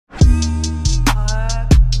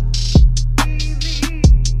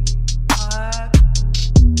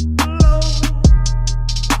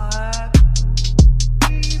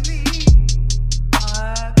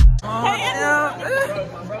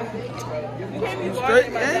can't be vlogging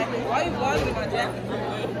in my jacket. Why you vlogging in my jacket?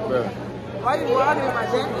 Bro. Why you vlogging in my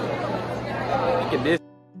jacket? Look at this.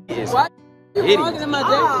 Why you vlogging in my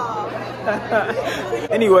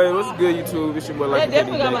jacket? Anyway, what's good, YouTube? It's your boy, like,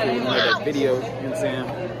 definitely got my name. that video. You know what I'm saying?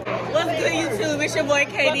 What's good, YouTube? It's your boy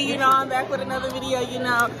KD. You know, I'm back with another video. You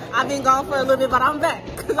know, I've been gone for a little bit, but I'm back.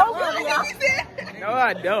 No,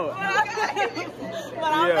 I don't. But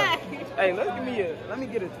I'm back. Hey, let me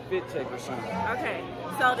get a fit check or something. Okay,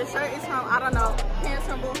 so the shirt is from, I don't know, pants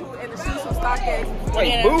from Boohoo and the shoes from StockX.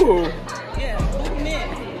 Wait, Boohoo? Yeah, Boohoo Men.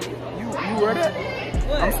 You wear that?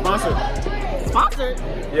 What? I'm sponsored. Sponsored?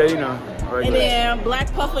 Yeah, you know. Right And there. then Black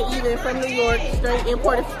Puffer Even from New York, straight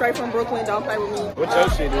imported straight from Brooklyn. Don't play with me. What your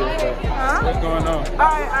shit is, bro? Huh? What's going on?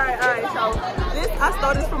 Alright. So I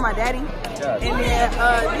stole this from my daddy. Yeah. And then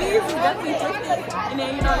these is definitely thrifted. And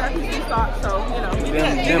then you know I got these socks, so you know.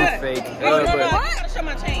 Them fake. No, I gotta show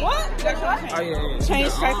my chain. What? Oh, yeah. Chain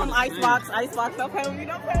straight from Icebox. Icebox, don't play with me.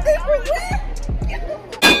 Don't play with me.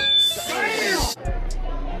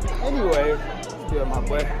 Anyway, still my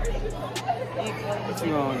boy. What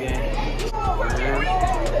you on, gang?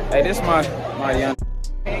 Hey, this my young.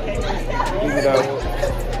 Even though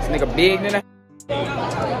this nigga big nigga.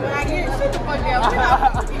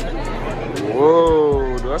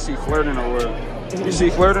 Whoa, do I see flirting or what? You see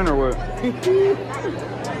flirting or what?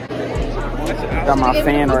 Got my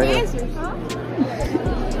fan right here.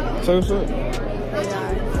 So what's up?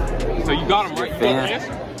 So you got him right? You got the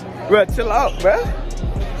answer? Bro, chill out, bro.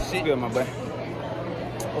 Shit good, my boy.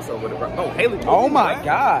 What's up with it, bro? Oh, Haley. Oh my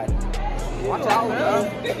God. Watch out, bro.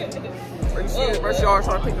 Bro, you see this, bro? She always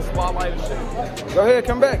trying to take the spotlight and shit. Go ahead,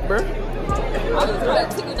 come back, bro. I'm just like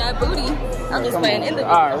taking that booty. I'm just playing in the.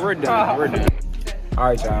 Alright, we're done. We're done.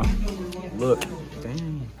 Alright, y'all. Look.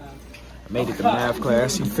 Dang. I made it to math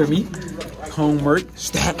class. You feel me? Homework.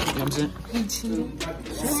 Stat. You know what I'm saying?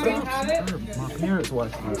 My parents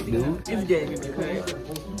watching this, dude. It's gay.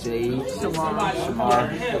 Jade,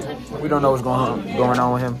 Shamar. We don't know what's going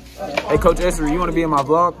on with him. Hey, Coach Esri, you want to be in my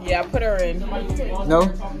vlog? Yeah, put her in. No?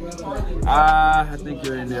 I think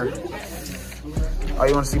you're in there. Oh,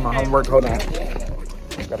 you want to see my homework? Hold on.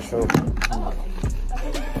 Gotta show.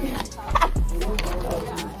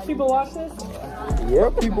 People watch this? Yeah,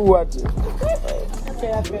 people watch it.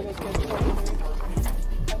 Okay, that's good.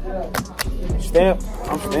 Stamp.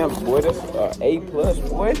 I'm stamped, boy. That's A+,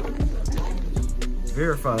 boy.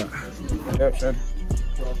 Verified. Yep, sir.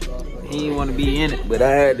 He didn't want to be in it, but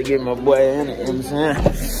I had to get my boy in it. You know what I'm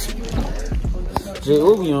saying? Jay,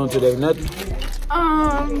 what we on today? Nothing?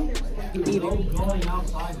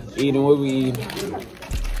 Eating what we eating?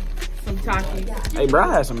 Some Takis. Hey, bro, I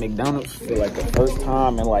had some McDonald's for like the first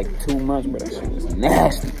time in like 2 months, but that shit was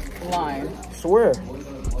nasty. Lying. I swear.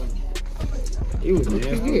 It was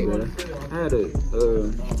nasty, bro. I had a,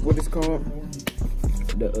 what is it called?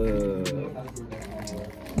 The,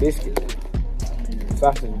 biscuit.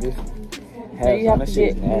 Sausage biscuit. You have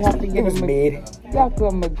to get it was mid. You have to go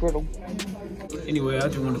McGriddle. Anyway, I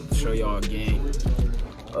just wanted to show y'all a game.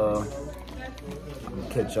 I'm gonna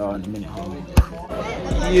catch y'all in a minute, homie.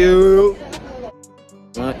 You.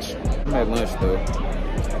 Lunch. I'm at lunch though.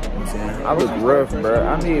 I look rough, bro.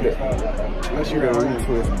 I need it. Unless you got root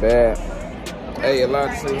twist bad. Hey, a lot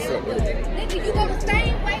to say something. Nigga, you go the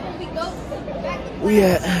same way when we go back.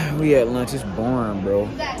 We at lunch. It's boring, bro. I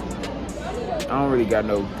don't really got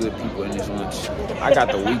no good people in this lunch. I got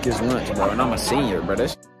the weakest lunch, bro, and I'm a senior, bro.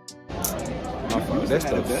 That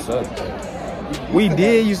stuff sucks. We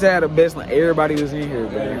did used to have the best lunch. Everybody was in here,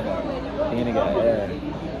 bro. Then it got added.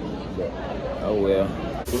 Oh well.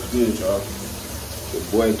 What's good, y'all? The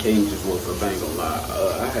boy Kane just woke up. I ain't gonna lie.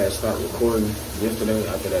 I had started recording yesterday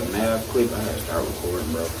after that math clip. I had started recording,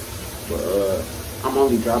 bro. But I'm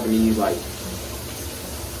only dropping these like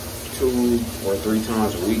 2 or 3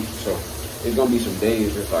 times a week, so it's gonna be some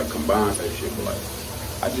days just like combined type shit. But like,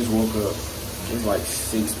 I just woke up. It's like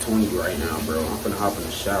 6:20 right now, bro. I'm finna hop in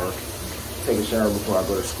the shower, take a shower before I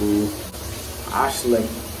go to school. I slept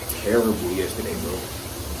terrible yesterday, bro.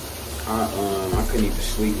 I couldn't even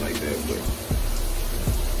sleep like that, but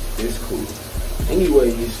it's cool.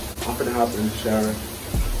 Anyways, I'm finna hop in the shower.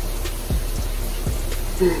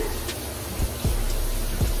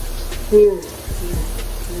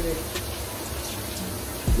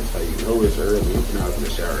 That's how you know it's early. I'm finna hop in the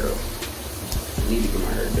shower though. I need to get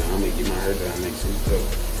my hair done. I'm gonna get my hair done next week though.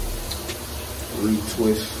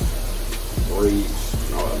 Retwist, braids,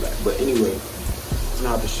 and all of that. But anyway, I'm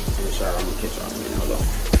not in the shower. I'm gonna catch y'all in a minute. Hold on.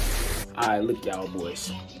 Alright, look y'all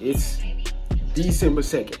boys. It's December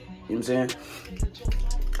 2nd. You know what I'm saying?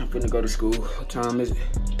 I'm finna go to school. What time is it?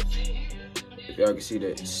 If y'all can see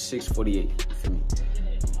that, it's 6:48. You feel me?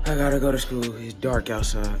 I gotta go to school. It's dark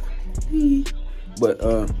outside. But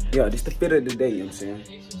yeah, this the fit of the day, you know what I'm saying?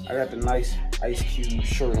 I got the nice Ice Cube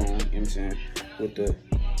shirt on, you know what I'm saying? With the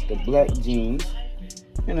black jeans.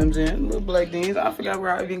 You know what I'm saying? Little black jeans. I forgot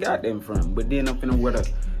where I even got them from. But then I'm finna wear the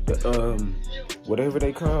whatever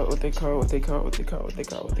they call, the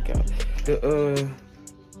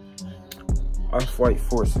Off-White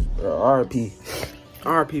Forces,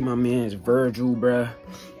 RP my man's Virgil, bruh.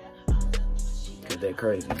 Cause that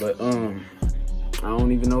crazy. But I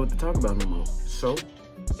don't even know what to talk about no more. So,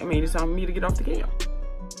 I mean, it's time for me to get off the cam.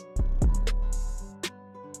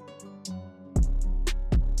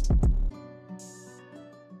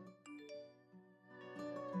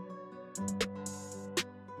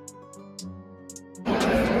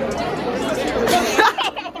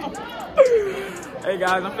 Hey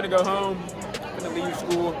guys, I'm finna go home. I'm finna leave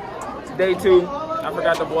school. It's day 2. I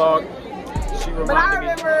forgot to vlog. She reminded me.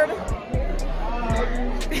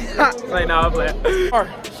 Like, nah, I'm playing.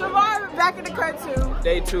 Shamar back in the cut too.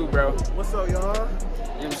 Day 2, bro. What's up, y'all? You know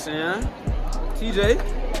what I'm saying? TJ.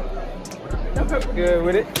 Good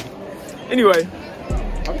with it. Anyway,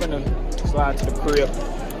 I'm finna slide to the crib.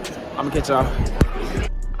 I'm gonna catch y'all.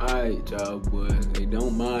 Alright, y'all boys. They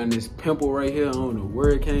don't mind this pimple right here. I don't know where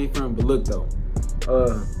it came from, but look though.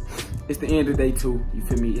 It's the end of day 2. You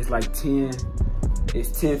feel me? It's like 10. It's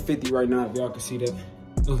 10:50 right now. If y'all can see that.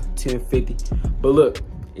 10:50. But look,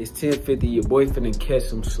 it's 10:50. Your boy finna catch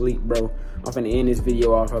some sleep, bro. I'm finna end this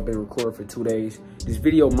video off. I've been recording for 2 days. This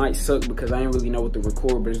video might suck because I ain't really know what to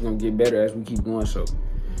record, but it's gonna get better as we keep going. So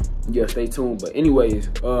yeah, stay tuned. But anyways,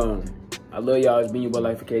 I love y'all. It's been your boy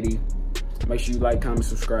Life for KD. Make sure you like, comment,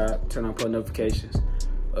 subscribe, turn on post notifications.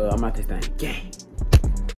 I'm out this thing. Gang.